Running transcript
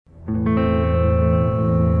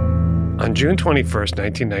On June 21st,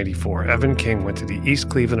 1994, Evin King went to the East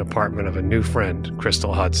Cleveland apartment of a new friend,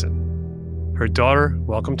 Crystal Hudson. Her daughter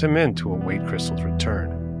welcomed him in to await Crystal's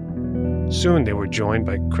return. Soon they were joined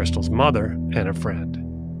by Crystal's mother and a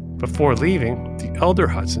friend. Before leaving, the elder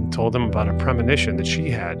Hudson told them about a premonition that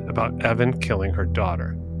she had about Evin killing her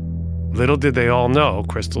daughter. Little did they all know,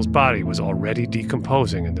 Crystal's body was already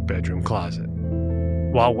decomposing in the bedroom closet.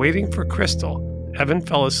 While waiting for Crystal, Evin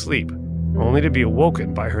fell asleep, only to be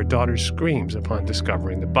awoken by her daughter's screams upon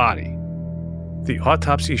discovering the body. The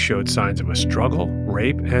autopsy showed signs of a struggle,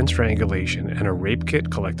 rape, and strangulation, and a rape kit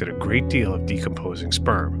collected a great deal of decomposing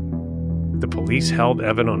sperm. The police held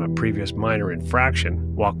Evin on a previous minor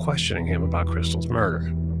infraction while questioning him about Crystal's murder.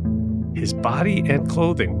 His body and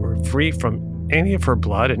clothing were free from any of her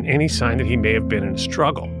blood and any sign that he may have been in a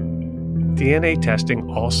struggle. DNA testing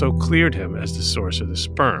also cleared him as the source of the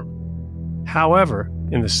sperm. However,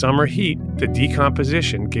 in the summer heat, the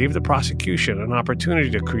decomposition gave the prosecution an opportunity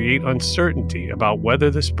to create uncertainty about whether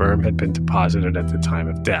the sperm had been deposited at the time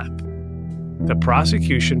of death. The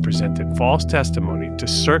prosecution presented false testimony to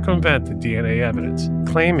circumvent the DNA evidence,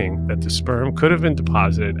 claiming that the sperm could have been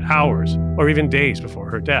deposited hours or even days before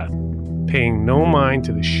her death, paying no mind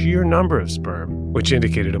to the sheer number of sperm, which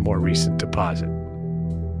indicated a more recent deposit.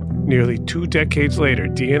 Nearly 2 decades later,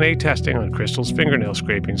 DNA testing on Crystal's fingernail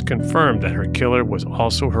scrapings confirmed that her killer was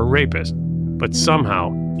also her rapist, but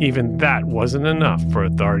somehow, even that wasn't enough for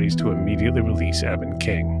authorities to immediately release Evin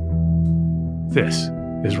King. This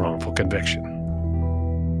is wrongful conviction.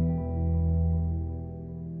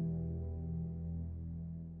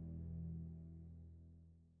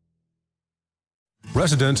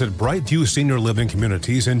 Residents at Brightview Senior Living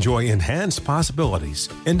Communities enjoy enhanced possibilities,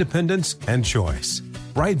 independence, and choice.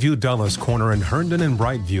 Brightview Dulles Corner in Herndon and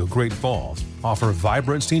Brightview, Great Falls, offer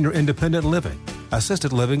vibrant senior independent living,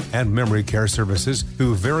 assisted living, and memory care services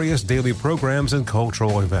through various daily programs and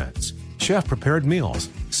cultural events. Chef-prepared meals,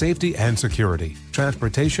 safety and security,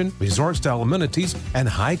 transportation, resort-style amenities, and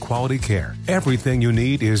high-quality care. Everything you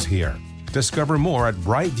need is here. Discover more at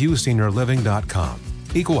brightviewseniorliving.com.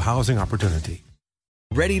 Equal housing opportunity.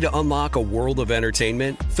 Ready to unlock a world of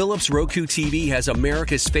entertainment? Philips Roku TV has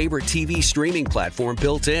America's favorite TV streaming platform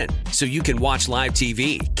built in, so you can watch live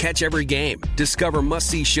TV, catch every game, discover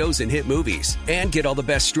must-see shows and hit movies, and get all the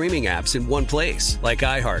best streaming apps in one place, like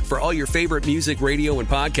iHeart for all your favorite music, radio, and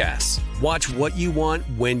podcasts. Watch what you want,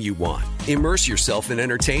 when you want. Immerse yourself in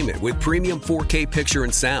entertainment with premium 4K picture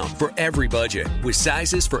and sound for every budget, with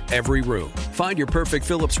sizes for every room. Find your perfect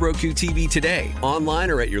Philips Roku TV today,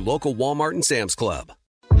 online or at your local Walmart and Sam's Club.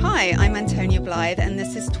 Hi, I'm Antonia Blythe, and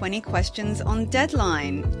this is 20 Questions on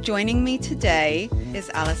Deadline. Joining me today is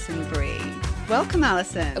Alison Brie. Welcome,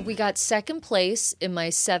 Alison. We got second place in my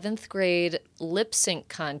 7th grade lip sync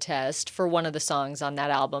contest for one of the songs on that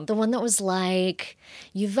album. The one that was like,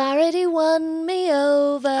 "You've already won me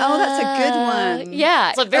over." Oh, that's a good one.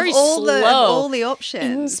 Yeah. It's very slow. Of all the options.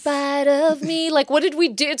 In spite of me. Like, what did we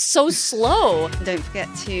do? It's so slow. Don't forget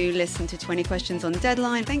to listen to 20 Questions on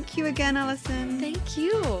Deadline. Thank you again, Alison. Thank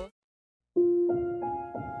you.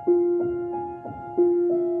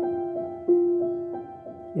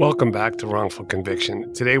 Welcome back to Wrongful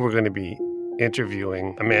Conviction. Today we're going to be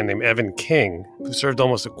interviewing a man named Evin King, who served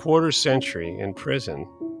almost a quarter century in prison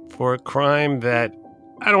for a crime that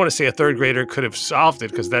I don't want to say a third grader could have solved it,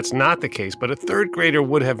 because that's not the case, but a third grader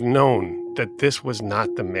would have known that this was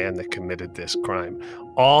not the man that committed this crime.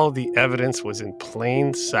 All the evidence was in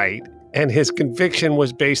plain sight, and his conviction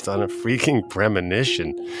was based on a freaking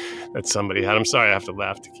premonition that somebody had. I'm sorry, I have to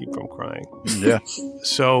laugh to keep from crying. Yeah.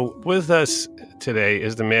 So with us today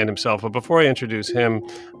is the man himself. But before I introduce him,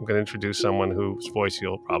 I'm going to introduce someone whose voice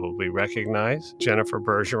you'll probably recognize, Jennifer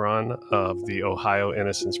Bergeron of the Ohio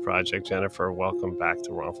Innocence Project. Jennifer, welcome back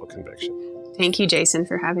to Wrongful Conviction. Thank you, Jason,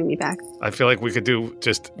 for having me back. I feel like we could do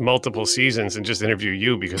just multiple seasons and just interview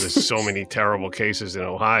you, because there's so many terrible cases in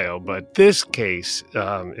Ohio. But this case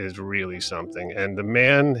is really something. And the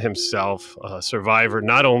man himself, a survivor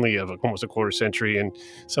not only of almost a quarter century in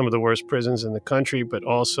some of the worst prisons in the country, but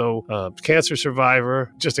also a cancer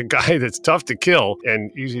survivor, just a guy that's tough to kill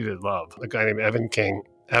and easy to love, a guy named Evin King.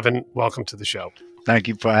 Evin, welcome to the show. Thank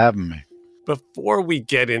you for having me. Before we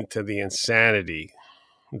get into the insanity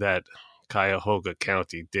that Cuyahoga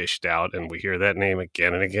County dished out, and we hear that name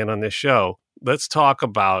again and again on this show, let's talk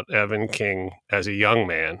about Evin King as a young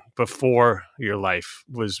man before your life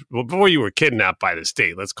was, well, before you were kidnapped by the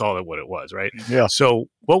state. Let's call it what it was, right? Yeah. So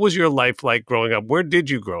what was your life like growing up? Where did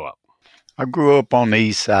you grow up? I grew up on the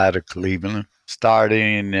east side of Cleveland,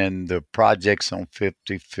 starting in the projects on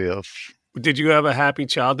 55th, Did you have a happy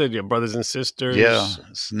childhood? Your brothers and sisters? Yeah,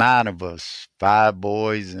 it's 9 of us, 5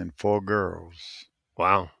 boys and 4 girls.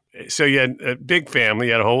 Wow. So you had a big family.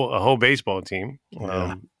 You had a whole baseball team.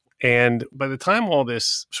 Yeah. And by the time all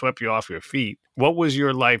this swept you off your feet, what was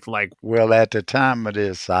your life like? Well, at the time of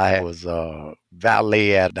this, I was a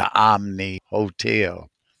valet at the Omni Hotel.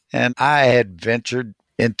 And I had ventured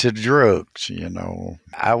into drugs,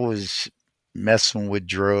 I was messing with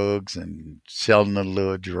drugs and selling the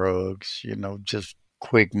little drugs, just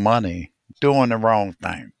quick money, doing the wrong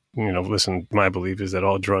thing. Listen, my belief is that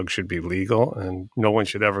all drugs should be legal and no one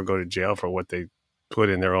should ever go to jail for what they put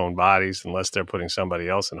in their own bodies unless they're putting somebody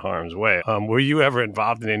else in harm's way. Were you ever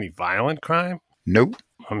involved in any violent crime? Nope.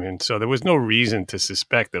 So there was no reason to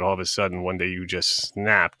suspect that all of a sudden one day you just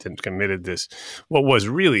snapped and committed this, what was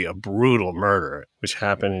really a brutal murder, which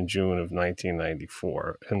happened in June of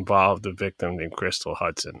 1994, involved a victim named Crystal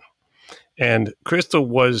Hudson. And Crystal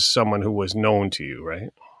was someone who was known to you,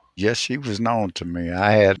 right? Yes, she was known to me.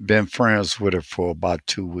 I had been friends with her for about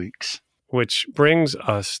 2 weeks. Which brings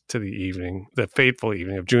us to the fateful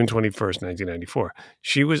evening of June 21st, 1994.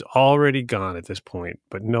 She was already gone at this point,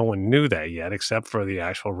 but no one knew that yet except for the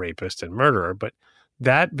actual rapist and murderer. But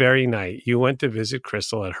that very night, you went to visit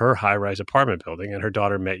Crystal at her high-rise apartment building, and her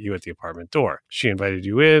daughter met you at the apartment door. She invited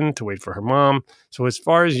you in to wait for her mom. So as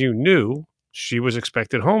far as you knew, she was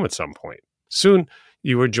expected home at some point. Soon,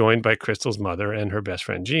 you were joined by Crystal's mother and her best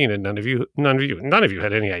friend, Jean, and none of you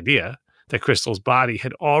had any idea that Crystal's body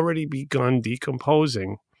had already begun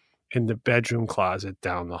decomposing in the bedroom closet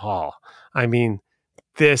down the hall. I mean,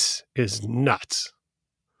 this is nuts.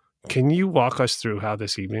 Can you walk us through how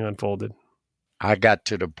this evening unfolded? I got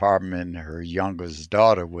to the apartment, her youngest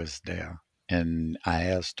daughter was there, and I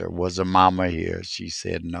asked her, was her mama here? She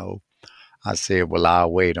said no. I said, well,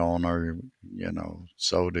 I'll wait on her,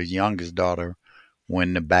 So the youngest daughter went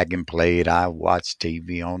in the back and played. I watched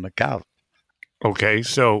TV on the couch. Okay,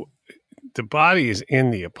 so the body is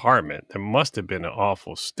in the apartment. There must have been an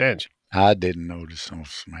awful stench. I didn't notice no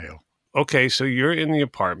smell. Okay, so you're in the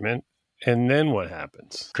apartment, and then what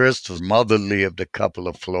happens? Crystal's mother lived a couple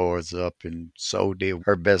of floors up, and so did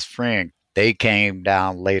her best friend. They came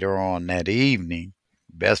down later on that evening.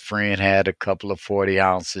 Best friend had a couple of 40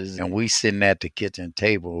 ounces, and we sitting at the kitchen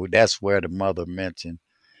table. That's where the mother mentioned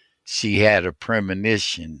she had a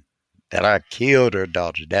premonition that I killed her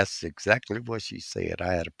daughter. That's exactly what she said.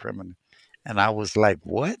 I had a premonition. And I was like,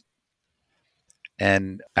 what?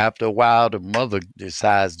 And after a while, the mother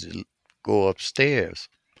decides to go upstairs.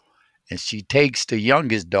 And she takes the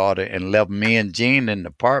youngest daughter and left me and Jean in the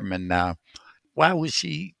apartment. Now, why would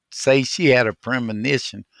she say she had a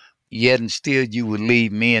premonition, yet and still you would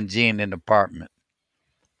leave me and Jean in the apartment?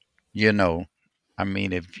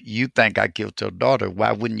 If you think I killed your daughter,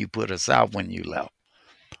 why wouldn't you put us out when you left?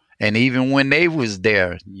 And even when they was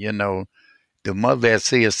there, the mother had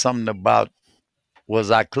said something about,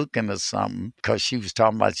 was I cooking or something? Because she was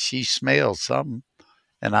talking about she smelled something.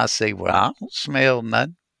 And I say, well, I don't smell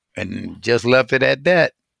nothing. And just left it at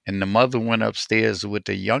that. And the mother went upstairs with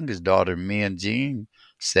the youngest daughter. Me and Jean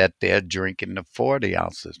sat there drinking the 40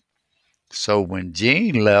 ounces. So when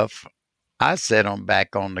Jean left, I sat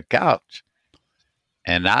back on the couch.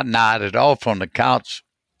 And I nodded off on the couch.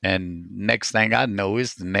 And next thing I know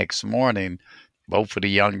is the next morning, both of the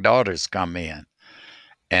young daughters come in.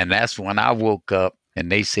 And that's when I woke up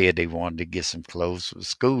and they said they wanted to get some clothes for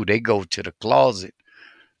school. They go to the closet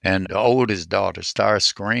and the oldest daughter starts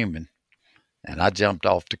screaming. And I jumped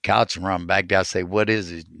off the couch and run back there. I say, what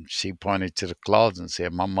is it? And she pointed to the closet and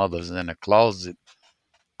said, my mother's in the closet.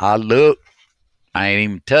 I looked. I ain't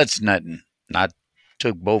even touched nothing. And I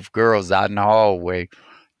took both girls out in the hallway,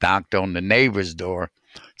 knocked on the neighbor's door,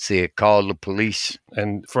 said, call the police.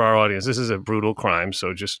 And for our audience, this is a brutal crime,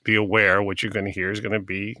 so just be aware what you're going to hear is going to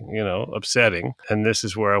be, upsetting. And this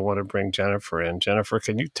is where I want to bring Jennifer in. Jennifer,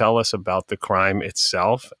 can you tell us about the crime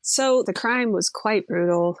itself? So the crime was quite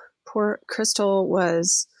brutal. Poor Crystal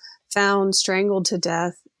was found strangled to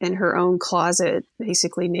death in her own closet,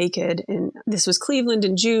 basically naked. And this was Cleveland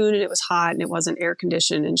in June, and it was hot, and it wasn't air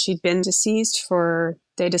conditioned. And she'd been deceased for,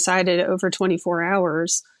 they decided, over 24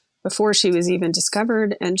 hours before she was even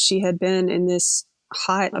discovered. And she had been in this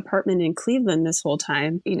hot apartment in Cleveland this whole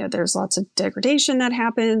time. There's lots of degradation that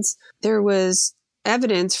happens. There was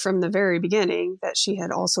evidence from the very beginning that she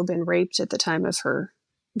had also been raped at the time of her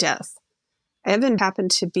death. Evin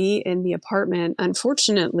happened to be in the apartment,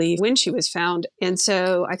 unfortunately, when she was found. And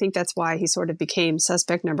so I think that's why he sort of became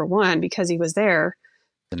suspect number one, because he was there.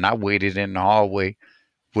 And I waited in the hallway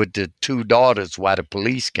with the 2 daughters while the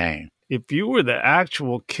police came. If you were the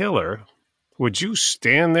actual killer, would you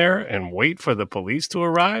stand there and wait for the police to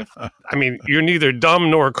arrive? I mean, you're neither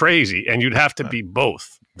dumb nor crazy, and you'd have to be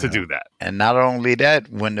both to do that. And not only that,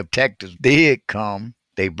 when the detectives did come,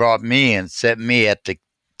 they brought me and set me at the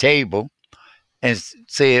table and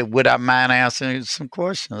said, would I mind answering some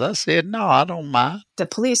questions? I said, no, I don't mind. The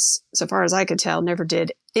police, so far as I could tell, never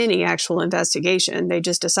did any actual investigation. They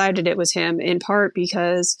just decided it was him, in part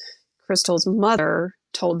because Crystal's mother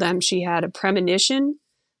told them she had a premonition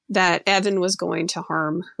that Evin was going to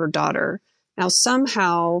harm her daughter. Now,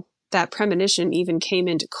 somehow that premonition even came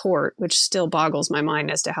into court, which still boggles my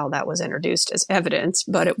mind as to how that was introduced as evidence,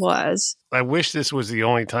 but it was. I wish this was the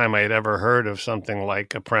only time I had ever heard of something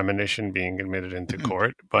like a premonition being admitted into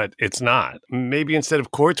court, but it's not. Maybe instead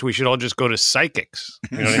of courts, we should all just go to psychics,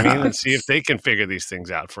 you know what I mean, and see if they can figure these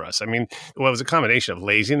things out for us. I mean, well, it was a combination of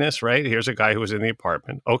laziness, right? Here's a guy who was in the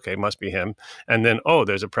apartment. Okay, must be him. And then, oh,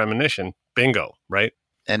 there's a premonition. Bingo, right?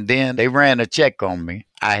 And then they ran a check on me.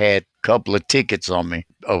 I had a couple of tickets on me,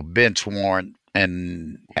 a bench warrant.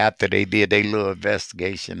 And after they did their little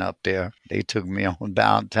investigation up there, they took me on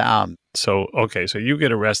downtown. So, okay, so you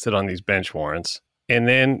get arrested on these bench warrants. And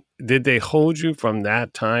then did they hold you from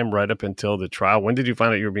that time right up until the trial? When did you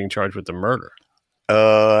find out you were being charged with the murder?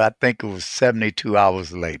 I think it was 72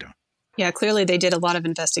 hours later. Yeah, clearly they did a lot of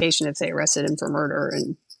investigation if they arrested him for murder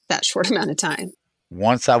in that short amount of time.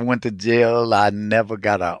 Once I went to jail, I never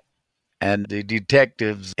got out. And the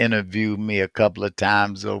detectives interviewed me a couple of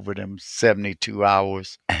times over them 72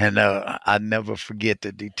 hours. And I never forget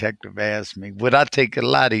the detective asked me, would I take a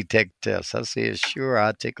lie detector test? I said, sure,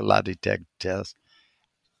 I'll take a lie detector test.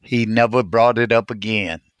 He never brought it up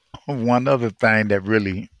again. One other thing that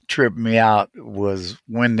really tripped me out was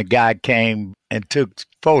when the guy came and took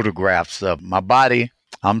photographs of my body.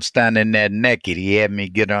 I'm standing there naked. He had me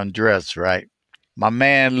get undressed, right? My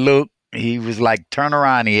man looked, he was like, turn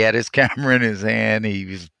around. He had his camera in his hand. He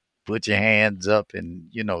was, put your hands up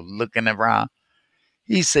and, looking around.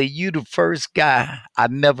 He said, you the first guy I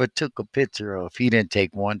never took a picture of. He didn't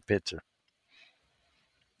take one picture.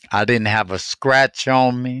 I didn't have a scratch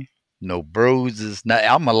on me, no bruises.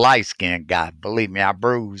 I'm a light-skinned guy. Believe me, I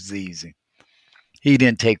bruise easy. He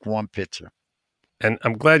didn't take one picture. And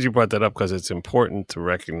I'm glad you brought that up because it's important to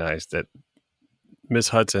recognize that Miss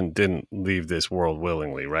Hudson didn't leave this world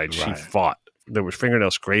willingly, right? She fought. There were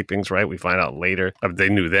fingernail scrapings, right? We find out later. They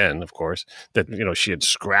knew then, of course, that, she had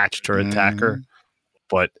scratched her attacker.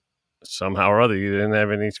 But somehow or other, you didn't have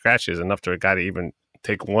any scratches enough to a guy to even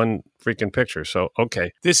take one freaking picture. So,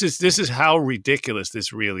 okay, this is how ridiculous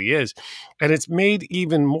this really is. And it's made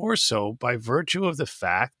even more so by virtue of the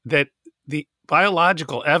fact that the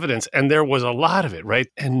biological evidence, and there was a lot of it, right?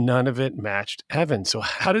 And none of it matched Evin. So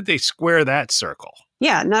how did they square that circle?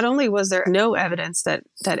 Yeah, not only was there no evidence that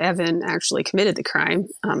Evin actually committed the crime,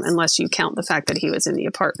 unless you count the fact that he was in the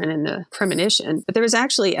apartment in the premonition, but there was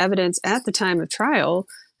actually evidence at the time of trial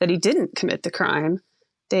that he didn't commit the crime.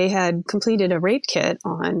 They had completed a rape kit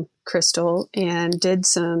on Crystal and did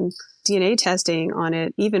some DNA testing on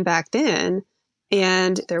it even back then.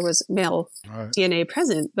 And there was male DNA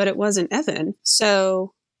present, but it wasn't Evin.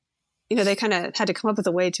 So, they kind of had to come up with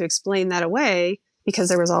a way to explain that away because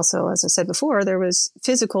there was also, as I said before, there was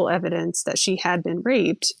physical evidence that she had been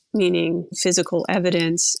raped, meaning physical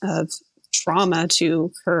evidence of trauma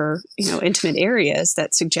to her, intimate areas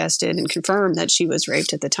that suggested and confirmed that she was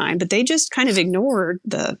raped at the time. But they just kind of ignored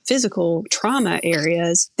the physical trauma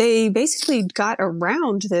areas. They basically got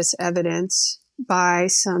around this evidence by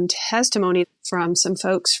some testimony from some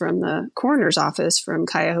folks from the coroner's office from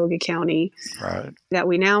Cuyahoga County that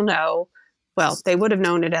we now know, well, they would have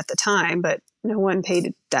known it at the time, but no one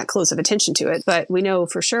paid that close of attention to it. But we know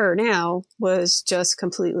for sure now was just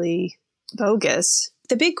completely bogus.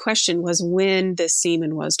 The big question was when the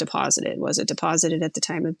semen was deposited. Was it deposited at the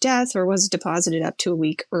time of death or was it deposited up to a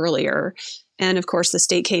week earlier? And of course, the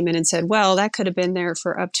state came in and said, well, that could have been there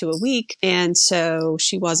for up to a week. And so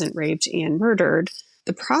she wasn't raped and murdered.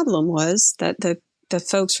 The problem was that the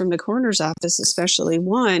folks from the coroner's office, especially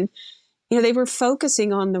one, they were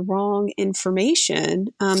focusing on the wrong information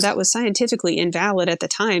that was scientifically invalid at the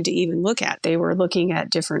time to even look at. They were looking at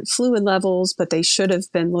different fluid levels, but they should have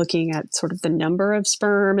been looking at sort of the number of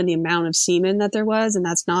sperm and the amount of semen that there was, and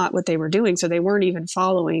that's not what they were doing. So they weren't even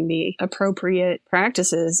following the appropriate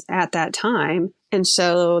practices at that time. And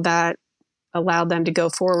so that allowed them to go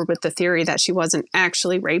forward with the theory that she wasn't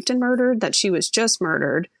actually raped and murdered, that she was just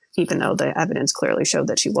murdered, even though the evidence clearly showed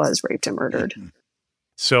that she was raped and murdered.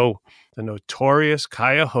 So the notorious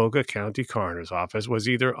Cuyahoga County Coroner's Office was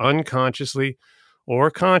either unconsciously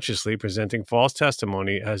or consciously presenting false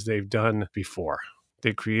testimony as they've done before.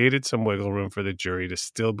 they created some wiggle room for the jury to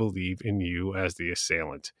still believe in you as the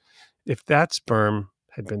assailant. If that sperm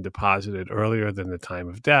had been deposited earlier than the time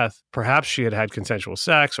of death, perhaps she had had consensual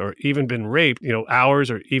sex or even been raped,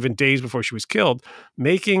 hours or even days before she was killed,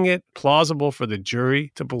 making it plausible for the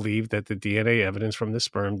jury to believe that the DNA evidence from the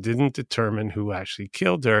sperm didn't determine who actually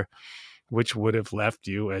killed her, which would have left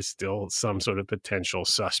you as still some sort of potential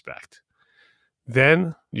suspect.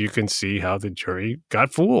 Then you can see how the jury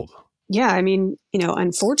got fooled. Yeah, I mean,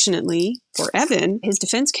 unfortunately for Evin, his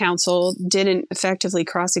defense counsel didn't effectively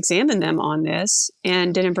cross-examine them on this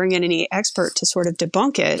and didn't bring in any expert to sort of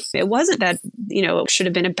debunk it. It wasn't that, it should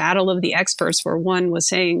have been a battle of the experts where one was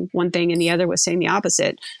saying one thing and the other was saying the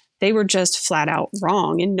opposite. They were just flat out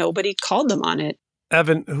wrong and nobody called them on it.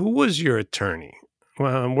 Evin, who was your attorney?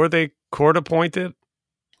 Were they court appointed?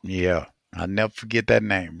 Yeah, I'll never forget that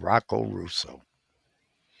name, Rocco Russo.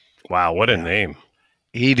 Wow, what a name.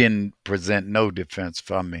 He didn't present no defense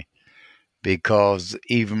for me because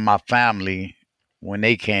even my family, when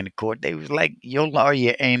they came to court, they was like, your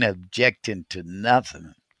lawyer ain't objecting to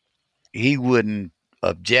nothing. He wouldn't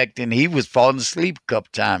object, and he was falling asleep a couple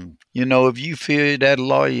times. If you feel that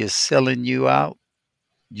lawyer is selling you out,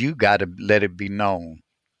 you got to let it be known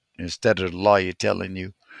instead of the lawyer telling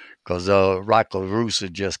you. Because Rocco Russo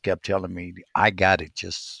just kept telling me, I got it.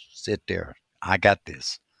 Just sit there. I got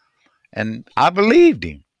this. And I believed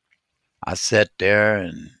him. I sat there,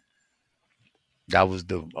 and that was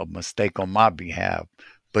a mistake on my behalf.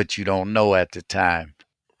 But you don't know at the time.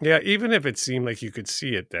 Yeah, even if it seemed like you could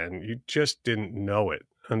see it then, you just didn't know it,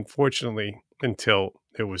 unfortunately, until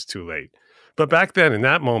it was too late. But back then, in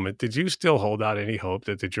that moment, did you still hold out any hope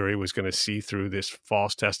that the jury was going to see through this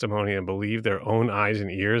false testimony and believe their own eyes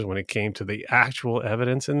and ears when it came to the actual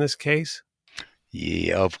evidence in this case?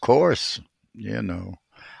 Yeah, of course.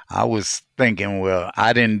 I was thinking, well,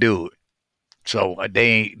 I didn't do it, so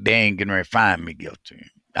they ain't gonna find me guilty.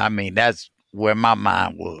 I mean, that's where my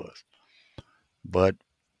mind was. But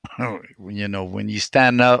when you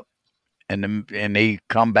stand up and they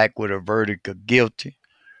come back with a verdict of guilty,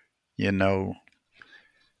 you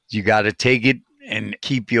got to take it and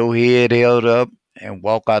keep your head held up and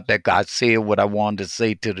walk out there. I said what I wanted to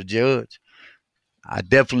say to the judge. I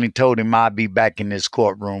definitely told him I'd be back in this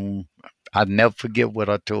courtroom. I'll never forget what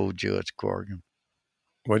I told Judge Corrigan.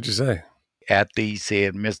 What'd you say? After he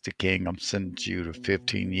said, Mr. King, I'm sentencing you to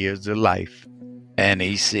 15 years of life. And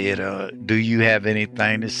he said, do you have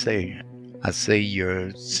anything to say? I say,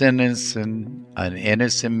 you're sentencing an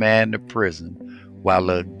innocent man to prison while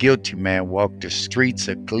a guilty man walked the streets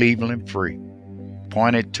of Cleveland free.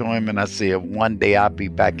 Pointed to him and I said, one day I'll be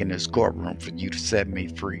back in this courtroom for you to set me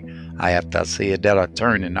free. After I said that, I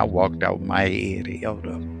turned and I walked out with my head held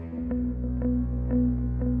up.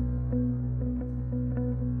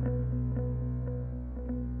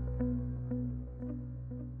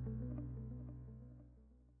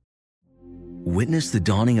 Witness the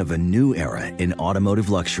dawning of a new era in automotive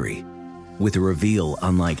luxury with a reveal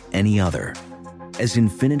unlike any other as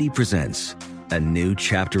Infiniti presents a new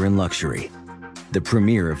chapter in luxury, the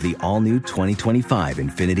premiere of the all-new 2025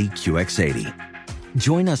 Infiniti QX80.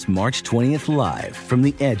 Join us March 20th live from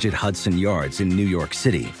the Edge at Hudson Yards in New York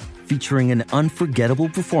City, featuring an unforgettable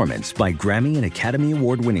performance by Grammy and Academy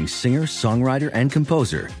Award-winning singer, songwriter, and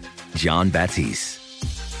composer Jon Batiste.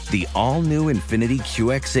 The all-new Infiniti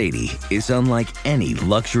QX80 is unlike any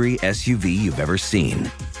luxury SUV you've ever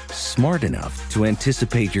seen. Smart enough to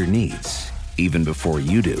anticipate your needs, even before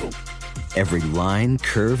you do. Every line,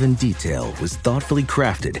 curve, and detail was thoughtfully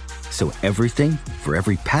crafted so everything for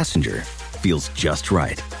every passenger feels just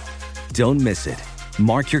right. Don't miss it.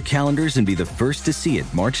 Mark your calendars and be the first to see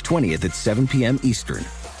it March 20th at 7 p.m. Eastern,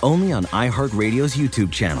 only on iHeartRadio's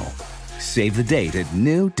YouTube channel. Save the date at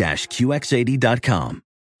new-QX80.com.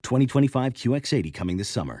 2025 QX80 coming this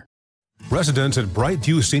summer. Residents at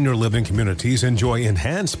Brightview Senior Living Communities enjoy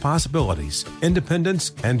enhanced possibilities,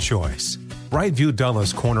 independence, and choice. Brightview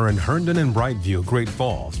Dulles Corner in Herndon and Brightview, Great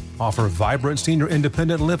Falls, offer vibrant senior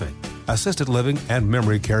independent living, assisted living, and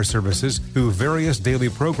memory care services through various daily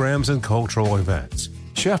programs and cultural events.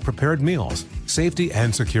 Chef-prepared meals, safety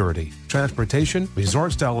and security, transportation,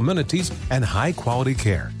 resort-style amenities, and high-quality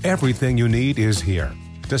care. Everything you need is here.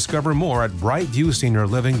 Discover more at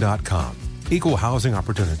brightviewseniorliving.com. Equal housing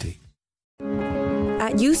opportunity.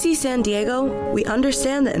 At UC San Diego, we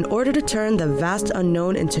understand that in order to turn the vast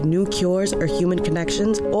unknown into new cures or human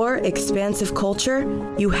connections or expansive culture,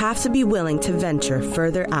 you have to be willing to venture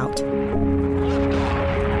further out.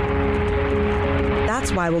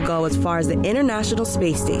 That's why we'll go as far as the International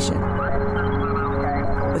Space Station,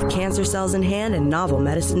 with cancer cells in hand and novel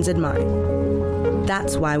medicines in mind.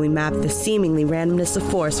 That's why we map the seemingly randomness of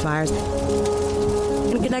forest fires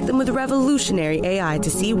and connect them with revolutionary AI to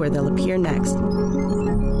see where they'll appear next.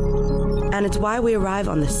 And it's why we arrive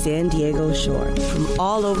on the San Diego shore from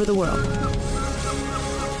all over the world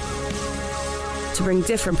to bring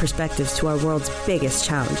different perspectives to our world's biggest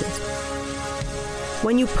challenges.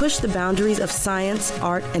 When you push the boundaries of science,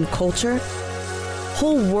 art, and culture,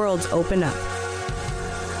 whole worlds open up.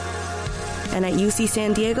 And at UC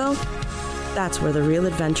San Diego, that's where the real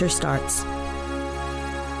adventure starts.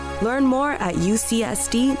 Learn more at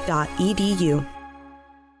ucsd.edu.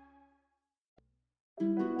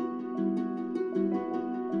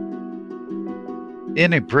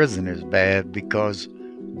 Any prison is bad because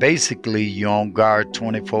basically you're on guard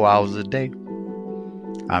 24 hours a day.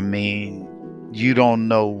 I mean, you don't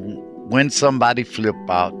know when somebody flip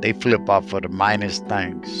out. They flip out for the minest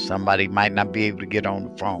things. Somebody might not be able to get on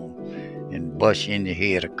the phone and bust you in your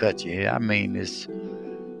head or cut your head. I mean, it's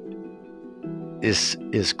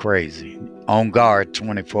crazy. On guard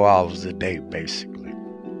 24 hours a day, basically.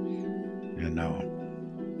 You know.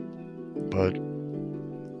 But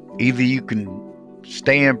either you can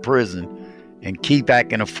stay in prison and keep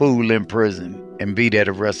acting a fool in prison and be there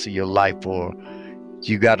the rest of your life, or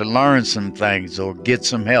you got to learn some things or get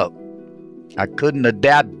some help. I couldn't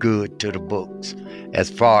adapt good to the books as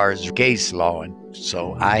far as case law, and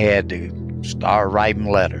so I had to start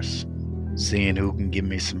writing letters, seeing who can give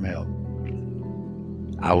me some help.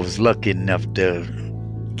 I was lucky enough to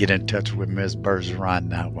get in touch with Ms. Bergeron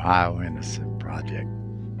now, Ohio Innocent Project.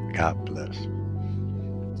 God bless.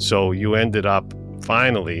 So you ended up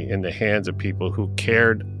finally in the hands of people who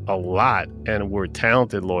cared a lot and were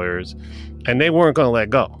talented lawyers, and they weren't going to let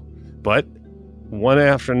go. But one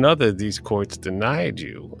after another, these courts denied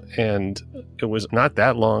you. And it was not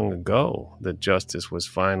that long ago that justice was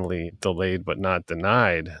finally delayed but not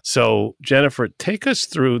denied. So, Jennifer, take us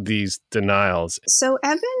through these denials. So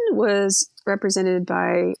Evin was represented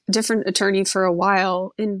by a different attorney for a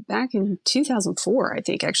while. Back in 2004, I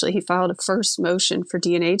think, actually, he filed a first motion for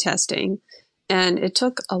DNA testing. And it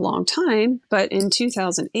took a long time. But in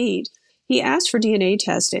 2008, he asked for DNA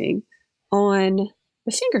testing on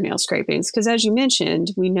the fingernail scrapings, because as you mentioned,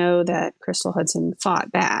 we know that Crystal Hudson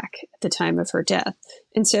fought back at the time of her death.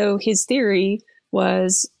 And so his theory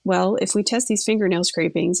was, well, if we test these fingernail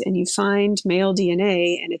scrapings and you find male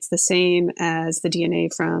DNA and it's the same as the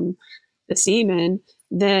DNA from the semen,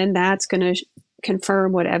 then that's going to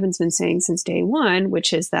confirm what Evin's been saying since day one,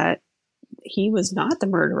 which is that he was not the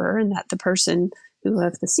murderer and that the person who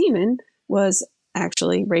left the semen was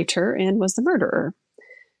actually raped her and was the murderer.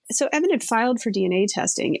 So Evin had filed for DNA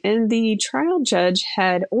testing, and the trial judge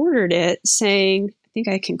had ordered it, saying, I think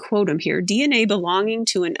I can quote him here, DNA belonging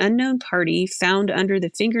to an unknown party found under the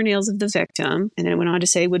fingernails of the victim, and then it went on to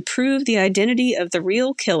say, would prove the identity of the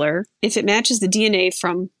real killer if it matches the DNA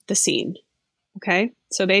from the scene. Okay?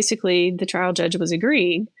 So basically, the trial judge was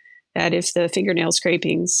agreeing that if the fingernail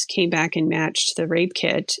scrapings came back and matched the rape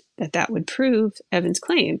kit, that would prove Evin's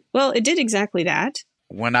claim. Well, it did exactly that.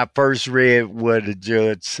 When I first read what the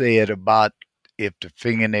judge said about if the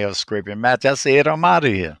fingernail scraping match, I said, I'm out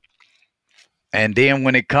of here. And then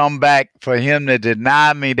when it come back for him to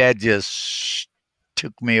deny me, that just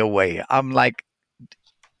took me away. I'm like,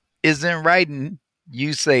 isn't writing,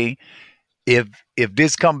 you say, if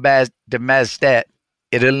this come back to match that,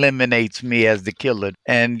 it eliminates me as the killer.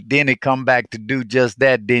 And then it come back to do just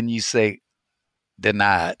that, then you say,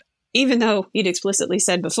 denied. Even though he'd explicitly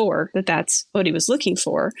said before that that's what he was looking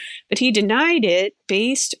for. But he denied it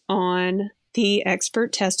based on the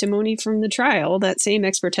expert testimony from the trial, that same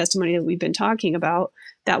expert testimony that we've been talking about,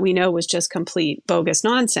 that we know was just complete bogus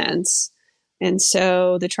nonsense. And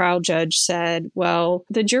so the trial judge said, well,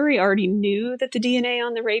 the jury already knew that the DNA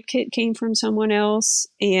on the rape kit came from someone else.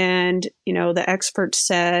 And, the expert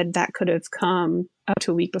said that could have come up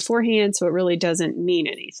to a week beforehand, so it really doesn't mean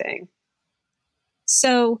anything.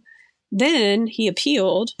 So then he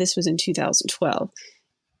appealed. This was in 2012.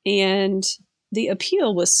 And the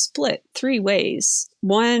appeal was split three ways.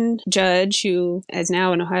 One judge, who is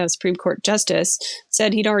now an Ohio Supreme Court justice,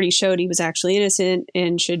 said he'd already showed he was actually innocent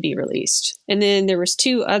and should be released. And then there was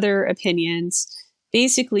two other opinions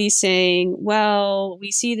basically saying, well,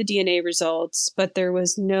 we see the DNA results, but there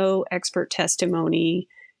was no expert testimony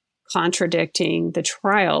contradicting the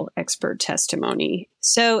trial expert testimony.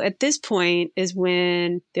 So at this point is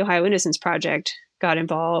when the Ohio Innocence Project got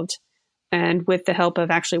involved, and with the help of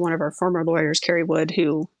actually one of our former lawyers, Carrie Wood,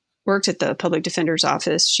 who worked at the public defender's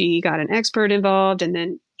office, she got an expert involved, and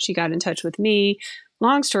then she got in touch with me.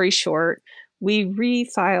 Long story short, we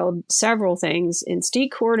refiled several things in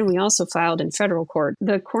state court, and we also filed in federal court.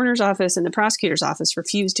 The coroner's office and the prosecutor's office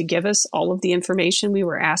refused to give us all of the information we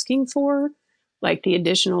were asking for, like the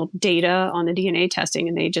additional data on the DNA testing,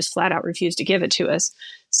 and they just flat out refused to give it to us.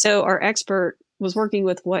 So our expert was working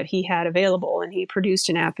with what he had available, and he produced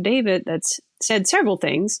an affidavit that said several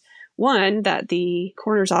things. One, that the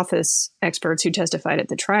coroner's office experts who testified at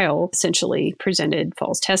the trial essentially presented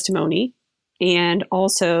false testimony, and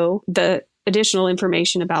also the additional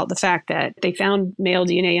information about the fact that they found male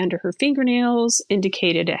DNA under her fingernails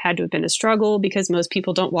indicated it had to have been a struggle, because most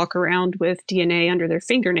people don't walk around with DNA under their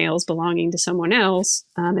fingernails belonging to someone else.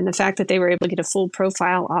 And the fact that they were able to get a full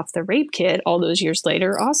profile off the rape kit all those years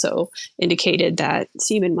later also indicated that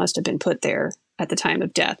semen must have been put there at the time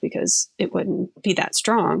of death, because it wouldn't be that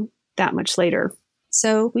strong that much later.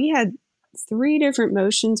 So we had 3 different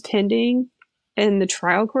motions pending in the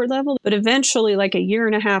trial court level, but eventually, like a year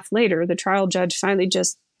and a half later, the trial judge finally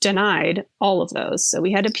just denied all of those. So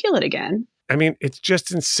we had to appeal it again. I mean, it's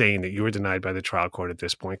just insane that you were denied by the trial court at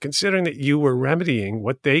this point, considering that you were remedying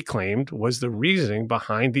what they claimed was the reasoning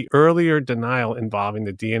behind the earlier denial involving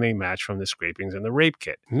the DNA match from the scrapings and the rape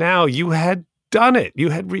kit. Now you had done it.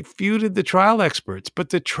 You had refuted the trial experts, but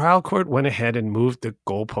the trial court went ahead and moved the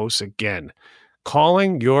goalposts again,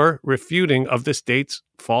 calling your refuting of the state's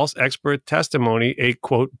false expert testimony a,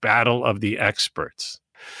 quote, battle of the experts.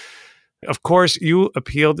 Of course, you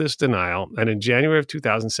appealed this denial, and in January of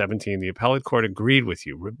 2017, the appellate court agreed with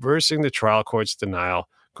you, reversing the trial court's denial,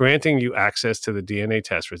 granting you access to the DNA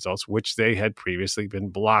test results, which they had previously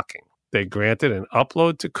been blocking. They granted an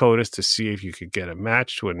upload to CODIS to see if you could get a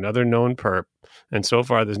match to another known perp. And so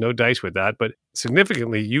far, there's no dice with that. But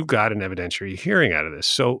significantly, you got an evidentiary hearing out of this.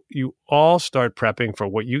 So you all start prepping for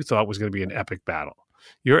what you thought was going to be an epic battle.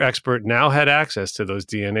 Your expert now had access to those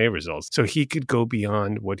DNA results, so he could go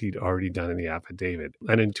beyond what he'd already done in the affidavit.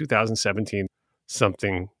 And in 2017,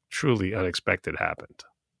 something truly unexpected happened.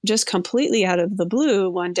 Just completely out of the blue,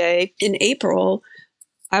 one day in April,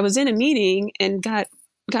 I was in a meeting and got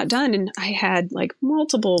done, and I had like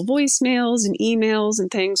multiple voicemails and emails and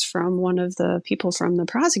things from one of the people from the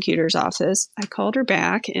prosecutor's office. I called her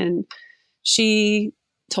back, and she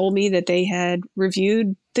told me that they had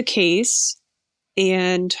reviewed the case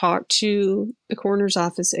and talked to the coroner's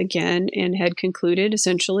office again and had concluded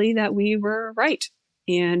essentially that we were right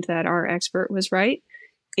and that our expert was right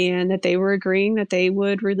and that they were agreeing that they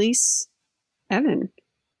would release Evin.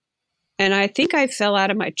 And I think I fell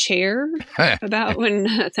out of my chair about when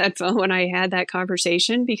I had that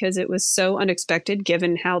conversation, because it was so unexpected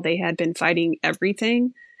given how they had been fighting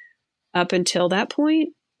everything up until that point.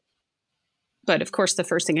 But of course, the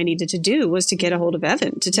first thing I needed to do was to get a hold of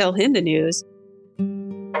Evin to tell him the news.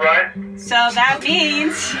 All right. So that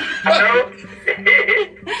means... Hello?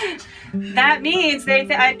 That means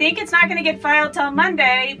I think it's not going to get filed till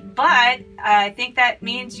Monday, but I think that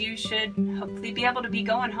means you should hopefully be able to be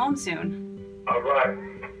going home soon. All right.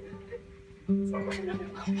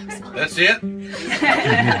 That's it? He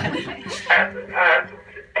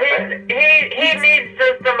needs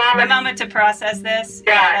just a moment. A moment to process this.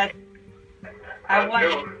 Yeah.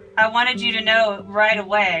 I wanted you to know right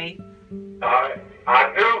away.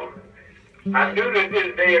 I knew that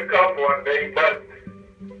this day would come one day, but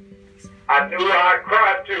I knew I'd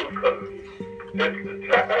cry too, because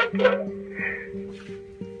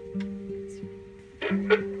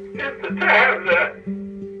it's the time that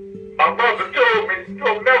my mother told me to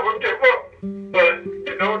never give up. But,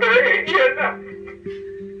 you know, they ain't here now.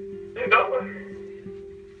 You know,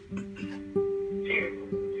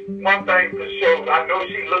 one thing for sure, I know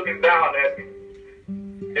she's looking down at me.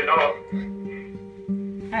 You know.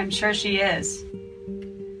 I'm sure she is.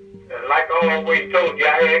 And like I always told you,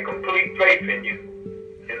 I had complete faith in you.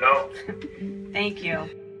 You know. Thank you.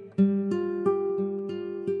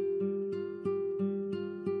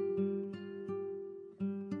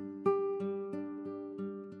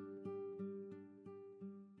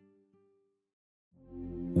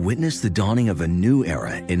 Witness the dawning of a new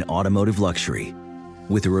era in automotive luxury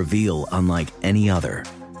with a reveal unlike any other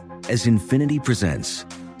as Infiniti presents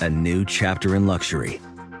a new chapter in luxury,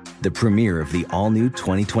 the premiere of the all-new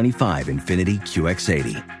 2025 Infiniti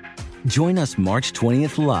QX80. Join us March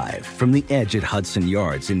 20th live from the Edge at Hudson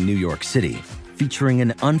Yards in New York City, featuring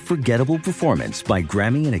an unforgettable performance by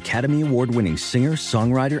Grammy and Academy Award-winning singer,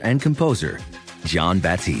 songwriter, and composer, Jon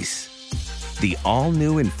Batiste. The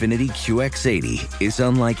all-new Infiniti QX80 is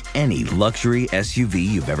unlike any luxury SUV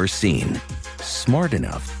you've ever seen. Smart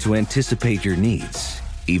enough to anticipate your needs,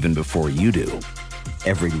 even before you do.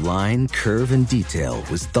 Every line, curve, and detail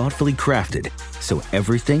was thoughtfully crafted so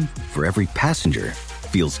everything for every passenger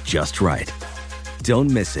feels just right.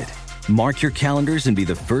 Don't miss it. Mark your calendars and be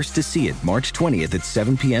the first to see it March 20th at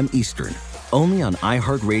 7 p.m. Eastern, only on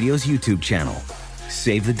iHeartRadio's YouTube channel.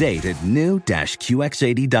 Save the date at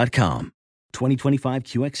new-QX80.com. 2025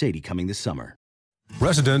 QX80 coming this summer.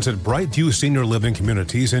 Residents at Brightview Senior Living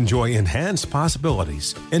Communities enjoy enhanced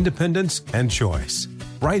possibilities, independence, and choice.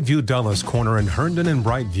 Brightview Dulles Corner in Herndon and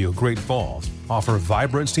Brightview, Great Falls, offer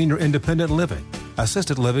vibrant senior independent living,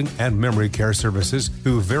 assisted living, and memory care services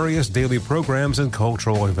through various daily programs and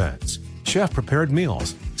cultural events. Chef-prepared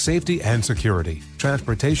meals, safety and security,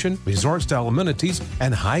 transportation, resort-style amenities,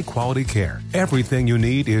 and high-quality care. Everything you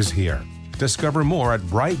need is here. Discover more at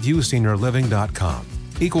brightviewseniorliving.com.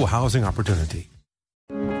 Equal housing opportunity.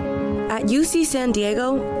 At UC San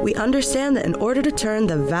Diego, we understand that in order to turn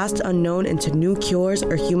the vast unknown into new cures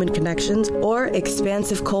or human connections or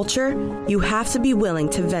expansive culture, you have to be willing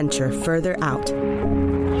to venture further out.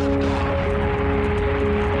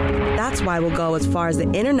 That's why we'll go as far as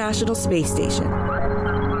the International Space Station,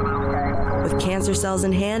 with cancer cells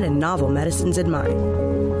in hand and novel medicines in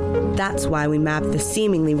mind. That's why we map the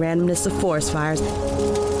seemingly randomness of forest fires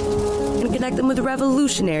and connect them with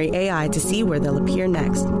revolutionary AI to see where they'll appear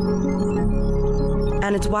next.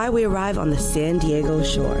 And it's why we arrive on the San Diego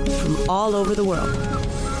shore from all over the world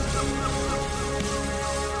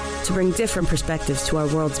to bring different perspectives to our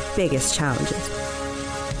world's biggest challenges.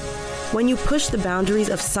 When you push the boundaries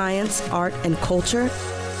of science, art, and culture,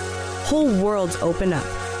 whole worlds open up.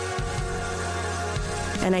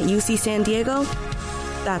 And at UC San Diego,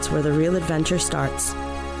 that's where the real adventure starts.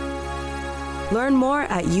 Learn more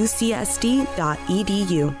at ucsd.edu.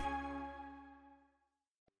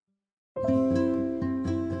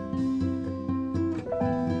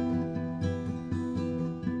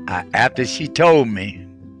 After she told me,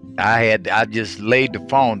 I just laid the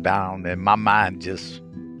phone down and my mind just,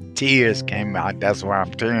 tears came out. That's why I'm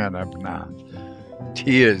tearing up now.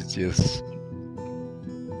 Tears just,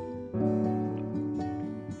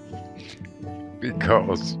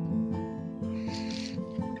 because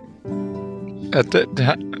at that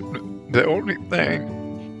time, the only thing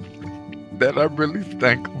that I really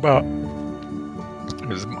think about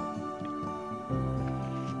is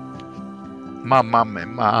my mama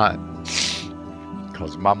and my aunt.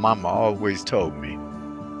 Because my mama always told me,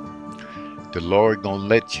 the Lord gonna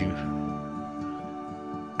let you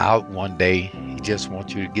out one day. He just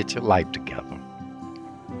wants you to get your life together.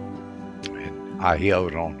 And I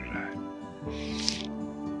held on to that.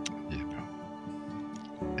 You know.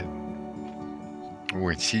 And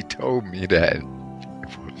when she told me that,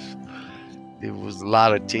 it was a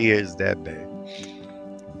lot of tears that day.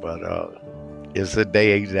 But it's a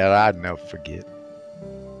day that I never forget.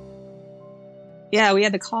 Yeah, we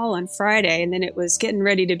had the call on Friday, and then it was getting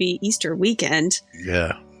ready to be Easter weekend.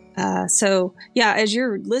 Yeah. So, as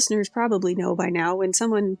your listeners probably know by now, when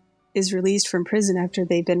someone is released from prison after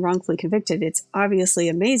they've been wrongfully convicted, it's obviously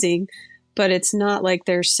amazing, but it's not like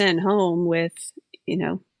they're sent home with,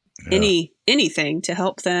 anything to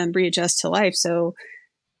help them readjust to life. So,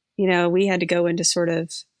 we had to go into sort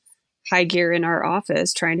of high gear in our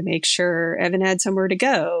office trying to make sure Evin had somewhere to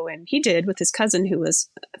go. And he did with his cousin, who was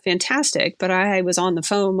fantastic. But I was on the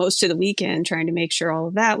phone most of the weekend trying to make sure all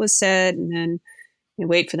of that was set, and then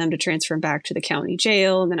wait for them to transfer him back to the county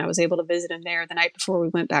jail. And then I was able to visit him there the night before we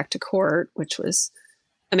went back to court, which was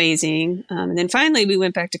amazing. And then finally we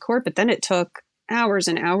went back to court, but then it took hours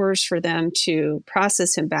and hours for them to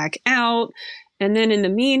process him back out. And then in the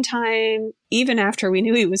meantime, even after we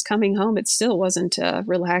knew he was coming home, it still wasn't a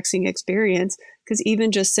relaxing experience, because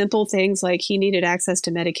even just simple things like he needed access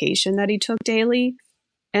to medication that he took daily,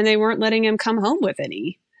 and they weren't letting him come home with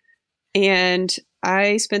any. And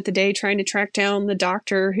I spent the day trying to track down the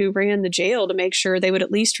doctor who ran the jail to make sure they would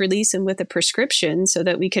at least release him with a prescription so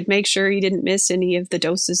that we could make sure he didn't miss any of the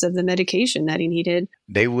doses of the medication that he needed.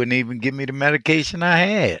 They wouldn't even give me the medication I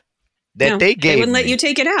had. They gave they wouldn't me. let you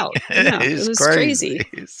take it out. No, it was crazy.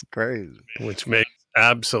 It's crazy. Which makes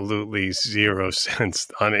absolutely zero sense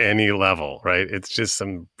on any level, right? It's just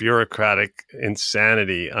some bureaucratic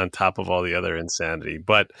insanity on top of all the other insanity.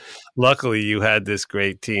 But luckily, you had this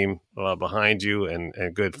great team behind you and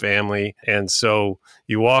good family. And so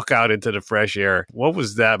you walk out into the fresh air. What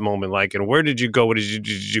was that moment like? And where did you go? Did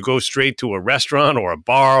you go straight to a restaurant or a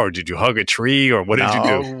bar, or did you hug a tree, or what did you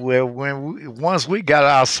do? Well, once we got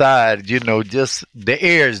outside, just the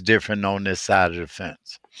air is different on this side of the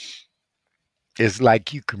fence. It's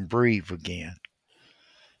like you can breathe again.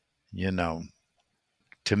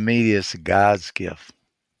 To me, it's God's gift.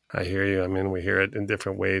 I hear you. I mean, we hear it in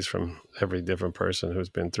different ways from every different person who's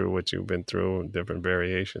been through what you've been through, different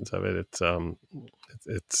variations of it.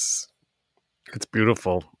 It's It's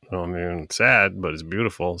beautiful. I mean, it's sad, but it's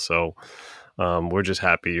beautiful. So we're just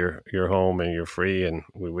happy you're home and you're free, and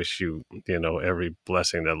we wish you, every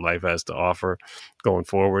blessing that life has to offer going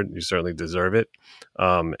forward. You certainly deserve it.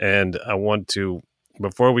 And I want to,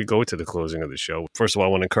 before we go to the closing of the show, first of all, I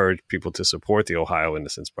want to encourage people to support the Ohio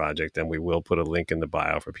Innocence Project, and we will put a link in the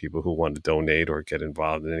bio for people who want to donate or get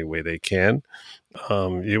involved in any way they can.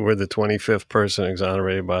 You were the 25th person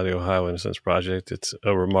exonerated by the Ohio Innocence Project. It's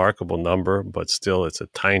a remarkable number, but still it's a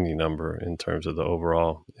tiny number in terms of the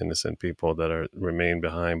overall innocent people that remain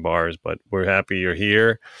behind bars. But we're happy you're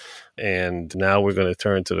here. And now we're going to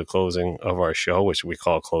turn to the closing of our show, which we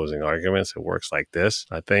call Closing Arguments. It works like this.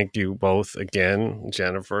 I thank you both again,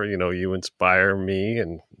 Jennifer. You inspire me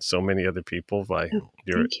and so many other people by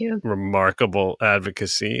your remarkable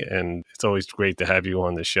advocacy. And it's always great to have you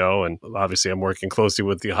on the show. And obviously, I'm working closely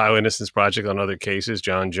with the Ohio Innocence Project on other cases,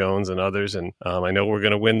 John Jones and others. And I know we're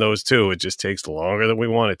going to win those too. It just takes longer than we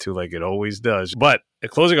want it to, like it always does. But the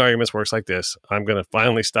Closing Arguments works like this. I'm going to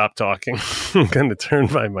finally stop talking. I'm going to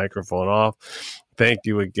turn my microphone off. Thank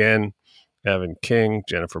you again, Evin King,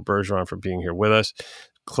 Jennifer Bergeron, for being here with us.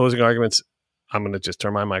 Closing Arguments, I'm going to just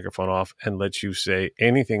turn my microphone off and let you say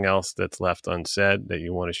anything else that's left unsaid that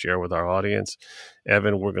you want to share with our audience.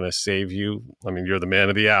 Evin, we're going to save you. I mean, you're the man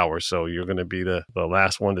of the hour, so you're going to be the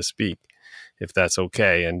last one to speak, if that's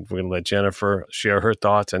okay. And we're going to let Jennifer share her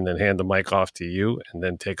thoughts and then hand the mic off to you and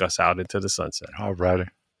then take us out into the sunset. All righty.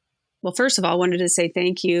 Well, first of all, I wanted to say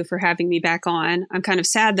thank you for having me back on. I'm kind of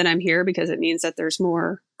sad that I'm here because it means that there's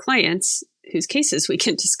more clients whose cases we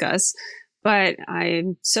can discuss. But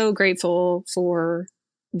I'm so grateful for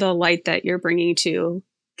the light that you're bringing to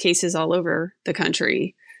cases all over the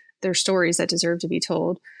country. They're stories that deserve to be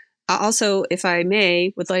told. I also, if I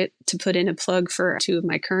may, would like to put in a plug for two of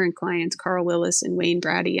my current clients, Carl Willis and Wayne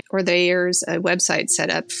Brady, or there's a website set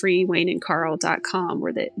up, freewayneandcarl.com,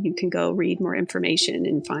 where that you can go read more information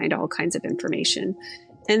and find all kinds of information.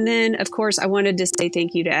 And then, of course, I wanted to say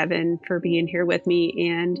thank you to Evin for being here with me.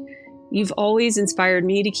 And you've always inspired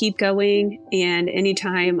me to keep going. And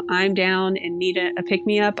anytime I'm down and need a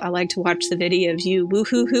pick-me-up, I like to watch the video of you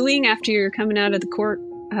woo-hoo-hooing after you're coming out of the court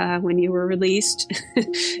when you were released,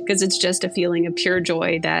 because it's just a feeling of pure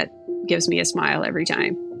joy that gives me a smile every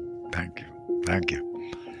time. Thank you. Thank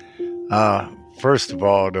you. First of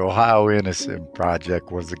all, the Ohio Innocent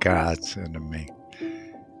Project was a godsend to me.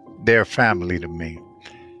 They're family to me.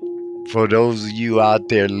 For those of you out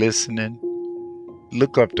there listening,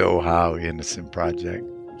 look up the Ohio Innocent Project.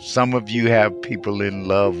 Some of you have people in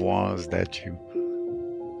loved ones that you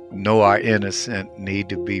know are innocent, need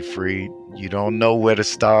to be freed. You don't know where to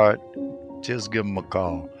start, just give them a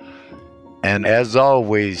call. And as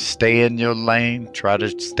always, stay in your lane, try to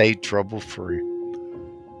stay trouble-free.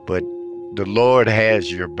 But the Lord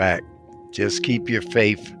has your back. Just keep your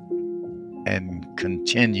faith and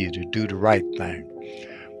continue to do the right thing.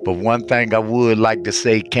 But one thing I would like to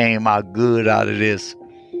say came out good out of this.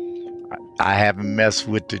 I haven't messed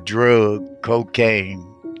with the drug, cocaine,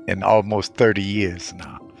 in almost 30 years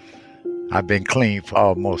now. I've been clean for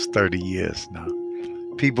almost 30 years now.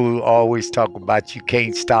 People always talk about you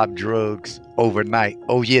can't stop drugs overnight.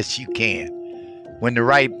 Oh, yes, you can. When the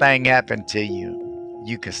right thing happened to you,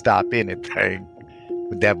 you can stop anything.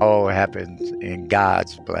 But that all happens in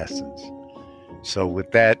God's blessings. So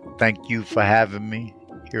with that, thank you for having me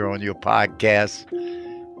here on your podcast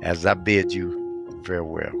as I bid you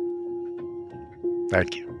farewell.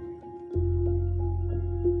 Thank you.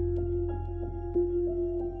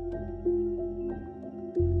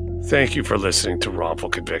 Thank you for listening to Wrongful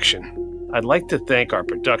Conviction. I'd like to thank our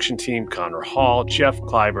production team, Connor Hall, Jeff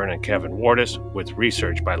Clyburn, and Kevin Wardis, with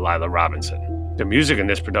research by Lila Robinson. The music in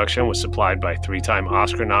this production was supplied by three-time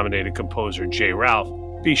Oscar-nominated composer Jay Ralph.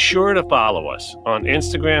 Be sure to follow us on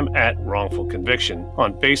Instagram at Wrongful Conviction,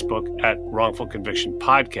 on Facebook at Wrongful Conviction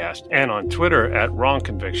Podcast, and on Twitter at Wrong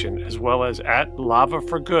Conviction, as well as at Lava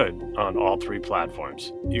for Good on all three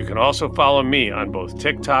platforms. You can also follow me on both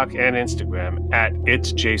TikTok and Instagram at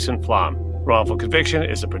It's Jason Flom. Wrongful Conviction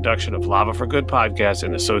is a production of Lava for Good Podcast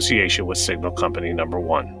in association with Signal Company No.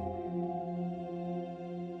 1.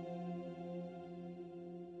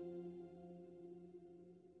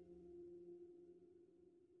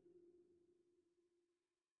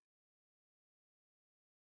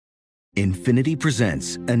 Infiniti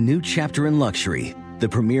presents a new chapter in luxury, the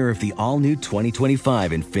premiere of the all-new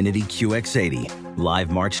 2025 Infiniti QX80.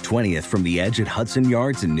 Live March 20th from the Edge at Hudson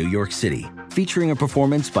Yards in New York City, featuring a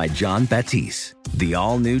performance by John Batiste. The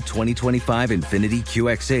all-new 2025 Infiniti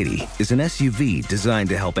QX80 is an SUV designed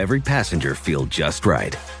to help every passenger feel just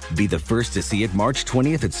right. Be the first to see it March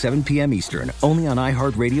 20th at 7 p.m. Eastern, only on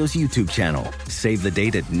iHeartRadio's YouTube channel. Save the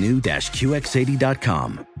date at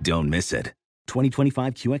new-QX80.com. Don't miss it.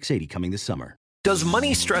 2025 QX80 coming this summer. Does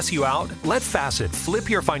money stress you out? Let Facet flip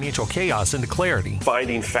your financial chaos into clarity.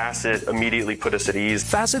 Finding Facet immediately put us at ease.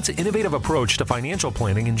 Facet's innovative approach to financial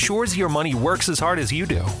planning ensures your money works as hard as you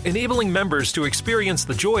do, enabling members to experience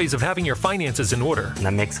the joys of having your finances in order. And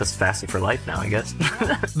that makes us Facet for life now, I guess.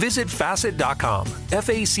 Visit Facet.com,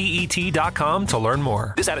 FACET.com to learn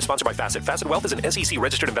more. This ad is sponsored by Facet. Facet Wealth is an SEC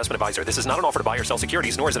registered investment advisor. This is not an offer to buy or sell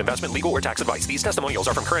securities, nor is it investment, legal, or tax advice. These testimonials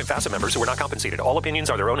are from current Facet members who are not compensated. All opinions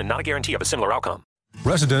are their own and not a guarantee of a similar outcome.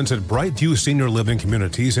 Residents at Brightview Senior Living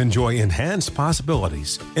Communities enjoy enhanced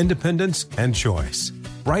possibilities, independence, and choice.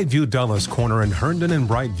 Brightview Dulles Corner in Herndon and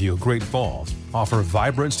Brightview, Great Falls, offer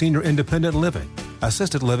vibrant senior independent living,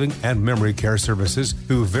 assisted living, and memory care services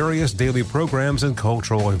through various daily programs and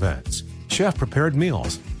cultural events. Chef-prepared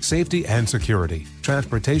meals, safety and security,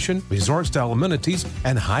 transportation, resort-style amenities,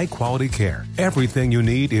 and high-quality care. Everything you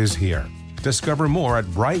need is here. Discover more at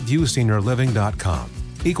brightviewseniorliving.com.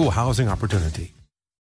 Equal housing opportunity.